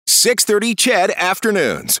6:30 CHED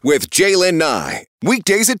Afternoons with Jaylen Nye.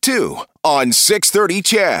 Weekdays at 2 on 6:30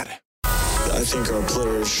 CHED. I think our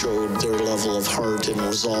players showed their level of heart and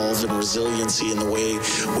resolve and resiliency in the way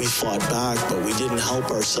we fought back, but we didn't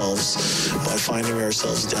help ourselves by finding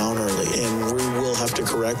ourselves down early, and we will have to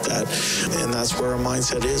correct that, and that's where our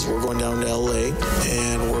mindset is. We're going down to LA,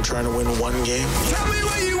 and we're trying to win one game. Tell me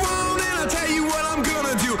what you want, and I'll tell you what I'm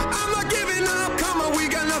gonna do. I'm not giving up, come on, we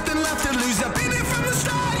got nothing left to lose. I've been here from the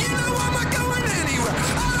start, you know I'm not going anywhere.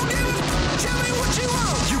 I don't give a tell me what you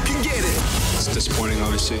want, you can get it. It's disappointing,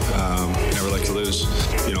 obviously. Never like to lose,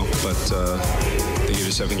 but they give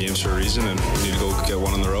you 7 games for a reason, and we need to go get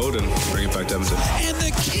one on the road and bring it back to Edmonton. And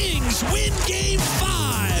the Kings win Game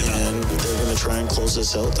 5. And they're going to try and close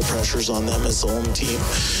this out. The pressure's on them as the home team.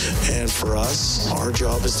 And for us, our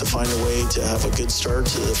job is to find a way to have a good start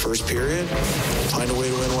to the first period, find a way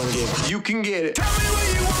to win one game. You can get it. Tell me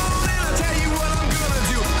what you want, and I'll tell you what I'm gonna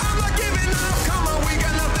do. I'm not giving up, come on, we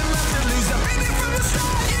got nothing left to lose. I've been here from the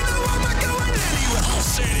start, you know I'm not going anywhere.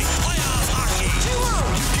 Pulsating playoff hockey.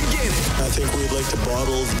 You can get it. I think we'd like to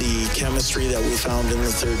bottle the chemistry that we found in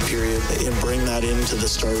the third period and bring that into the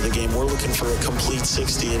start of the game. We're looking for a complete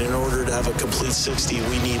 60, and in order to have a complete 60,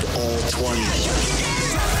 we need all 20.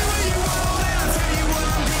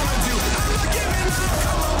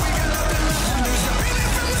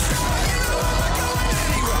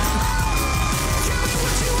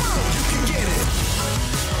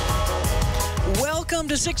 Welcome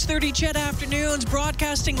to 6:30 CHED Afternoons,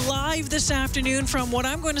 broadcasting live this afternoon from what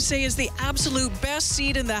I'm going to say is the absolute best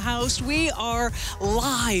seat in the house. We are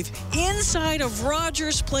live inside of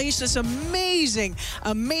Rogers Place, this amazing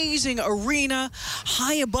arena,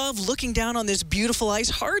 high above, looking down on this beautiful ice.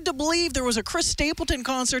 Hard to believe there was a Chris Stapleton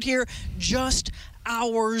concert here just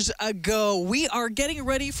hours ago. We are getting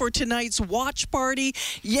ready for tonight's watch party.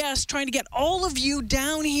 Yes, trying to get all of you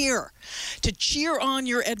down here to cheer on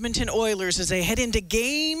your Edmonton Oilers as they head into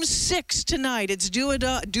Game 6 tonight. It's do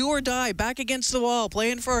or die, back against the wall,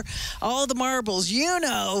 playing for all the marbles. You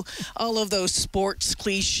know, all of those sports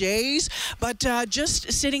cliches. But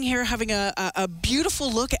just sitting here having a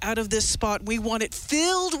beautiful look out of this spot. We want it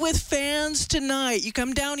filled with fans tonight. You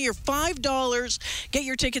come down here, $5. Get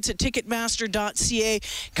your tickets at Ticketmaster.ca.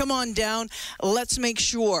 Come on down. Let's make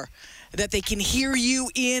sure that they can hear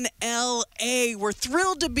you in L.A. We're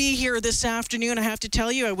thrilled to be here this afternoon. I have to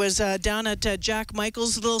tell you, I was down at Jack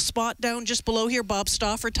Michael's little spot down just below here. Bob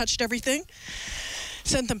Stauffer touched everything.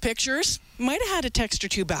 Sent them pictures. Might have had a text or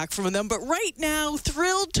two back from them. But right now,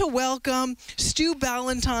 thrilled to welcome Stu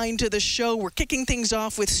Ballantyne to the show. We're kicking things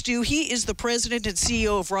off with Stu. He is the president and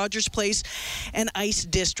CEO of Rogers Place and Ice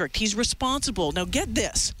District. He's responsible. Now get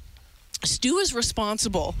this. Stu is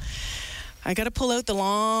responsible. I got to pull out the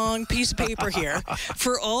long piece of paper here.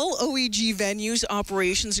 For all OEG venues,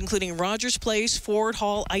 operations, including Rogers Place, Ford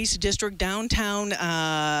Hall, Ice District, downtown,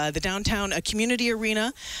 the downtown community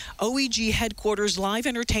arena, OEG headquarters, live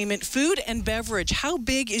entertainment, food and beverage. How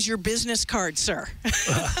big is your business card, sir?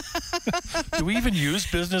 Do we even use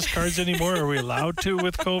business cards anymore? Are we allowed to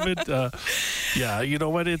with COVID? Yeah, you know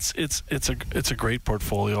what? It's a great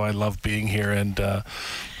portfolio. I love being here, and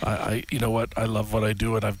I you know what? I love what I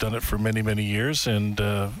do, and I've done it for many years, and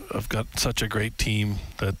I've got such a great team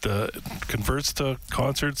that converts to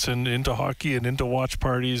concerts and into hockey and into watch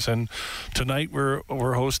parties. And tonight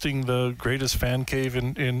we're hosting the greatest fan cave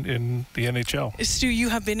in the NHL. Stu, you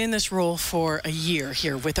have been in this role for a year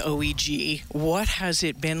here with OEG. What has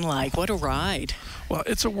it been like? What a ride. Well,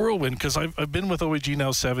 it's a whirlwind because I've been with OEG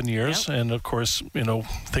now 7 years, yep. And of course,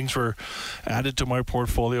 things were added to my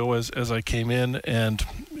portfolio as I came in, and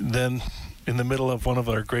then in the middle of one of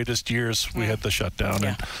our greatest years, we had the shutdown. Yeah.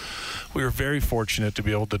 And we were very fortunate to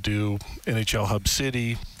be able to do NHL Hub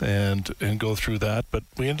City and go through that. But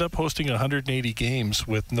we ended up hosting 180 games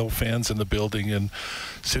with no fans in the building, and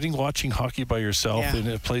sitting watching hockey by yourself in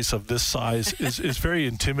a place of this size is very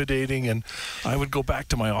intimidating. And I would go back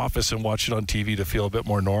to my office and watch it on TV to feel a bit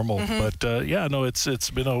more normal. Mm-hmm. But it's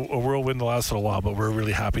been a whirlwind the last little while, but we're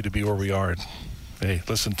really happy to be where we are. Hey,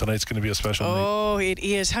 listen, tonight's going to be a special night. Oh, it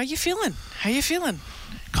is. How you feeling?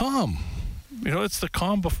 Calm. It's the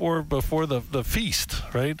calm before the feast,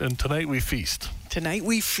 right? And tonight we feast. Tonight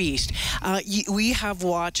we feast. We have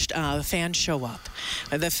watched fans show up.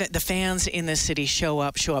 The fans in the city show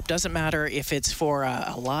up. Doesn't matter if it's for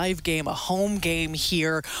a live game, a home game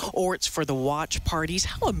here, or it's for the watch parties.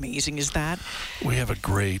 How amazing is that? We have a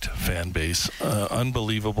great fan base.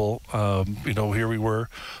 Unbelievable. Here we were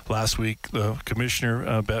last week. The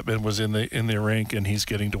commissioner, Bettman, was in the rink, and he's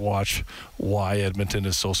getting to watch why Edmonton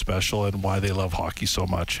is so special and why they love hockey so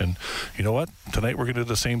much. And you know what? Tonight we're going to do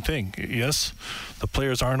the same thing. Yes, the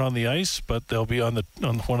players aren't on the ice, but they'll be on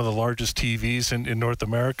one of the largest TVs in North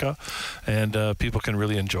America, and people can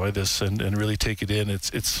really enjoy this and really take it in.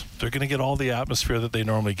 They're going to get all the atmosphere that they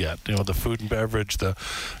normally get. The food and beverage.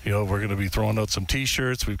 We're going to be throwing out some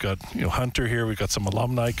T-shirts. We've got Hunter here. We've got some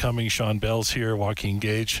alumni coming. Sean Bell's here. Joaquin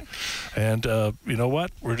Gage, and you know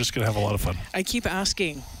what? We're just going to have a lot of fun. I keep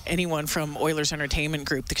asking anyone from Oilers Entertainment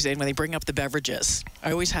Group, because when they bring up the beverages,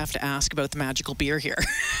 I always have to ask about the magical beer here.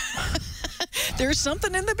 There's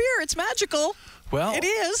something in the beer. It's magical. Well, it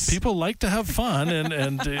is. People like to have fun,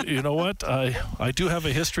 and you know what? I do have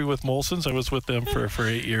a history with Molson's. I was with them for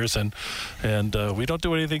 8 years, and we don't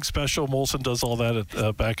do anything special. Molson does all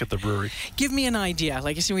that back at the brewery. Give me an idea.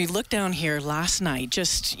 Like I said, we looked down here last night,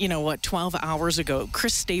 just 12 hours ago.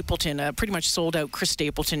 Chris Stapleton, pretty much sold out Chris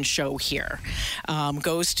Stapleton show here,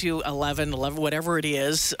 goes to 11, whatever it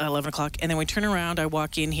is, 11 o'clock, and then we turn around. I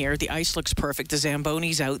walk in here. The ice looks perfect. The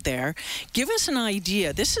Zamboni's out there. Give us an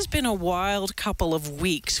idea. This has been a wild couple of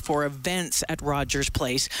weeks for events at Rogers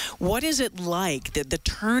Place. What is it like, the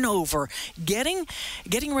turnover, getting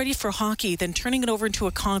ready for hockey, then turning it over into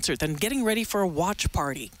a concert, then getting ready for a watch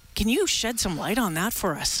party? Can you shed some light on that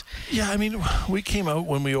for us? Yeah, we came out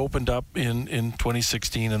when we opened up in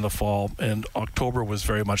 2016 in the fall, and October was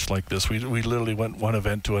very much like this. We literally went one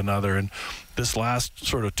event to another, and this last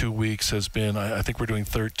sort of 2 weeks has been, I think we're doing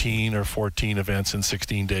 13 or 14 events in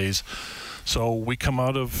 16 days. So we come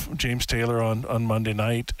out of James Taylor on Monday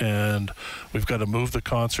night, and we've got to move the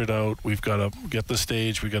concert out. We've got to get the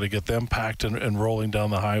stage. We've got to get them packed and rolling down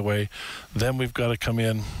the highway. Then we've got to come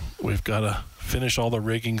in. We've got to finish all the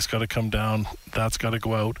rigging's got to come down. That's got to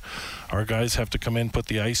go out. Our guys have to come in, put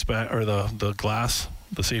the ice back, or the glass,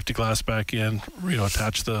 the safety glass back in,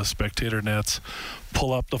 attach the spectator nets,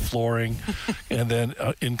 pull up the flooring, and then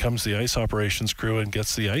in comes the ice operations crew and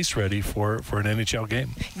gets the ice ready for an NHL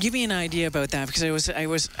game. Give me an idea about that, because I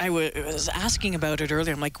was asking about it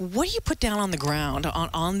earlier. I'm like, what do you put down on the ground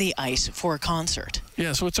on the ice for a concert?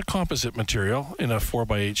 Yeah, so it's a composite material in a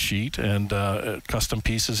 4x8 sheet, and custom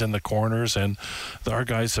pieces in the corners, and our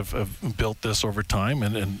guys have built this over time,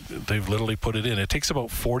 and they've literally put it in. It takes about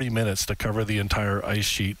 40 minutes to cover the entire ice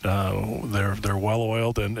sheet. They're well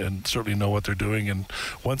oiled and certainly know what they're doing, and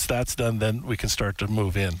once that's done, then we can start to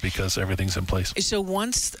move in because everything's in place. So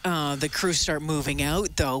once the crews start moving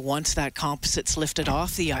out, though, once that composite's lifted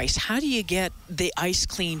off the ice, how do you get the ice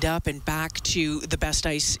cleaned up and back to the best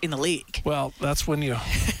ice in the league? Well, that's when you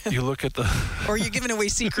look at the... Or you're giving away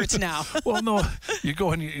secrets now. Well, no, you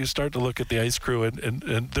go and you start to look at the ice crew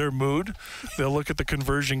and their mood. They'll look at the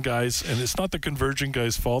conversion guys, and it's not the conversion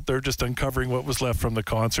guys' fault. They're just uncovering what was left from the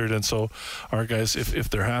concert, and so our guys, if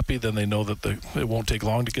they're happy, then they know that it won't take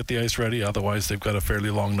long to get the ice ready. Otherwise, they've got a fairly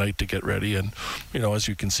long night to get ready, and as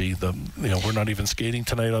you can see, we're not even skating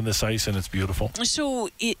tonight on this ice, and it's beautiful. So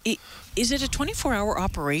is it a 24-hour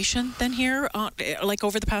operation then here, like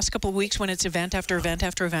over the past couple of weeks when it's event after event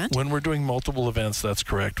after event? When we're doing multiple events, that's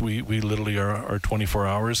correct. We literally are 24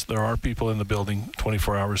 hours. There are people in the building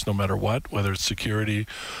 24 hours no matter what, whether it's security.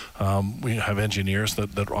 We have engineers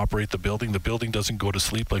that operate the building. The building doesn't go to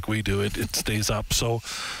sleep like we do. It stays up. So,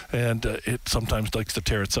 and it sometimes likes to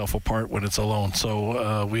tear itself apart when it's alone.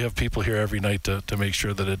 So we have people here every night to make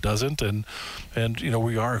sure that it doesn't. And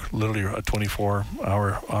we are literally a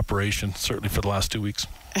 24-hour operation, certainly for the last 2 weeks.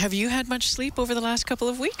 Have you had much sleep over the last couple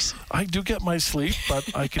of weeks? I do get my sleep,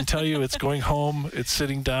 but I can tell you it's going home, it's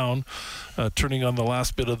sitting down, turning on the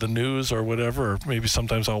last bit of the news or whatever, or maybe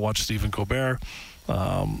sometimes I'll watch Stephen Colbert,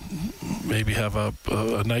 maybe have a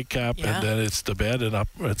nightcap, and then it's to bed and up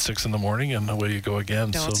at 6 in the morning, and away you go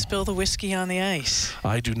again. Don't spill the whiskey on the ice.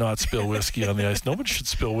 I do not spill whiskey on the ice. Nobody should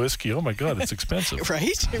spill whiskey. Oh my God, it's expensive.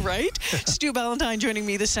 Right. Stu Ballantyne joining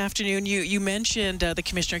me this afternoon. You mentioned the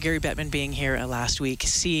Commissioner Gary Bettman being here last week,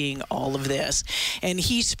 seeing all of this, and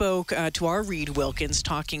he spoke to our Reed Wilkins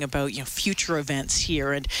talking about future events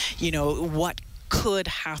here and what could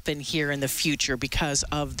happen here in the future because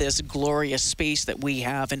of this glorious space that we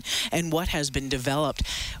have and what has been developed.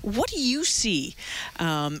 What do you see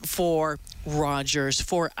for Rogers,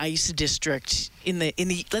 for Ice District in the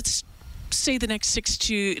let's say the next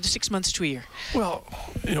 6 months to a year? Well,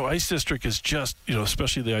 Ice District is just,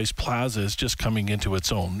 especially the Ice Plaza is just coming into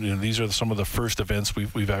its own. These are some of the first events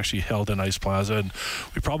we've actually held in Ice Plaza, and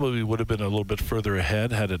we probably would have been a little bit further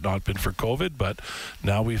ahead had it not been for COVID, but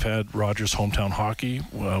now we've had Rogers Hometown Hockey.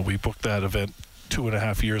 We booked that event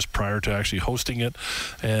 2.5 years prior to actually hosting it,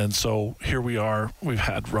 and so here we are. We've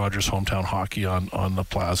had Rogers Hometown Hockey on the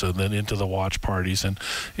plaza, and then into the watch parties and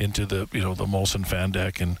into the the Molson fan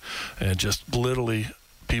deck, and just literally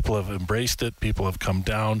people have embraced it. People have come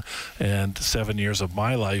down, and 7 years of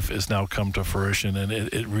my life has now come to fruition, and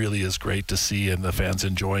it really is great to see, and the fans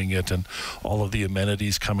enjoying it, and all of the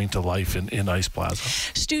amenities coming to life in Ice Plaza.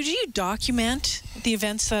 Stu, do you document the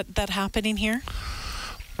events that happen in here?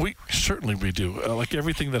 We do. Like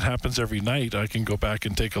everything that happens every night, I can go back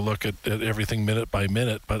and take a look at everything minute by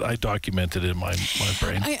minute, but I document it in my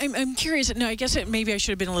brain. I'm curious. No, I guess maybe I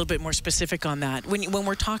should have been a little bit more specific on that. When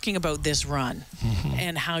we're talking about this run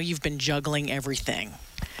and how you've been juggling everything.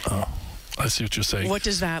 Oh, I see what you're saying. What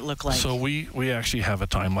does that look like? So we actually have a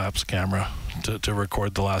time-lapse camera to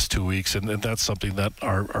record the last 2 weeks, and that's something that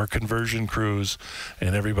our conversion crews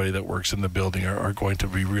and everybody that works in the building are going to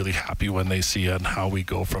be really happy when they see on how we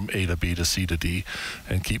go from A to B to C to D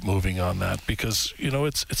and keep moving on that, because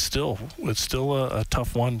it's still a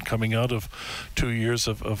tough one coming out of 2 years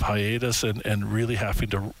of hiatus and really having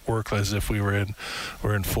to work as if we're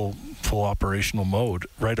in full operational mode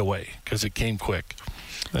right away, because it came quick.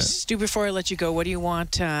 Stu, before I let you go, what do you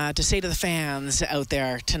want to say to the fans out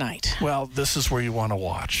there tonight? Well, this is where you want to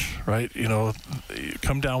watch, right?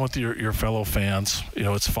 Come down with your fellow fans.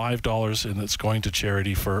 It's $5, and it's going to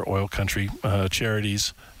charity for oil country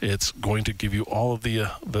charities. It's going to give you all of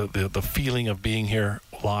the feeling of being here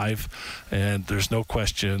live, and there's no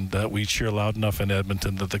question that we cheer loud enough in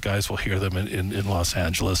Edmonton that the guys will hear them in Los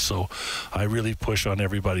Angeles. So I really push on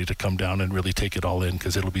everybody to come down and really take it all in,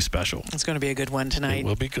 because it'll be special. It's going to be a good one tonight. It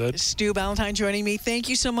will be good. Stu Ballantyne joining me. Thank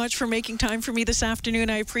you so much for making time for me this afternoon.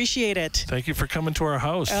 I appreciate it. Thank you for coming to our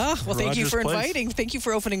house. Oh, well, thank you for inviting. Thank you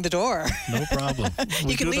for opening the door. No problem.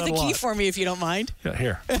 You can leave the key for me if you don't mind. Yeah,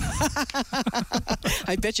 here.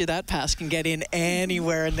 I bet you that pass can get in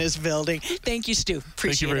anywhere in this building. Thank you, Stu.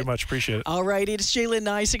 Appreciate it. Thank you very much. Appreciate it. All right, it's Jalen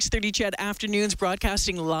Nye, 6:30 CHED Afternoons,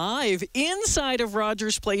 broadcasting live inside of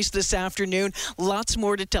Rogers Place this afternoon. Lots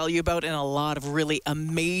more to tell you about, and a lot of really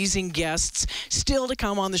amazing guests still to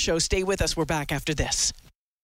come on the show. Stay with us. We're back after this.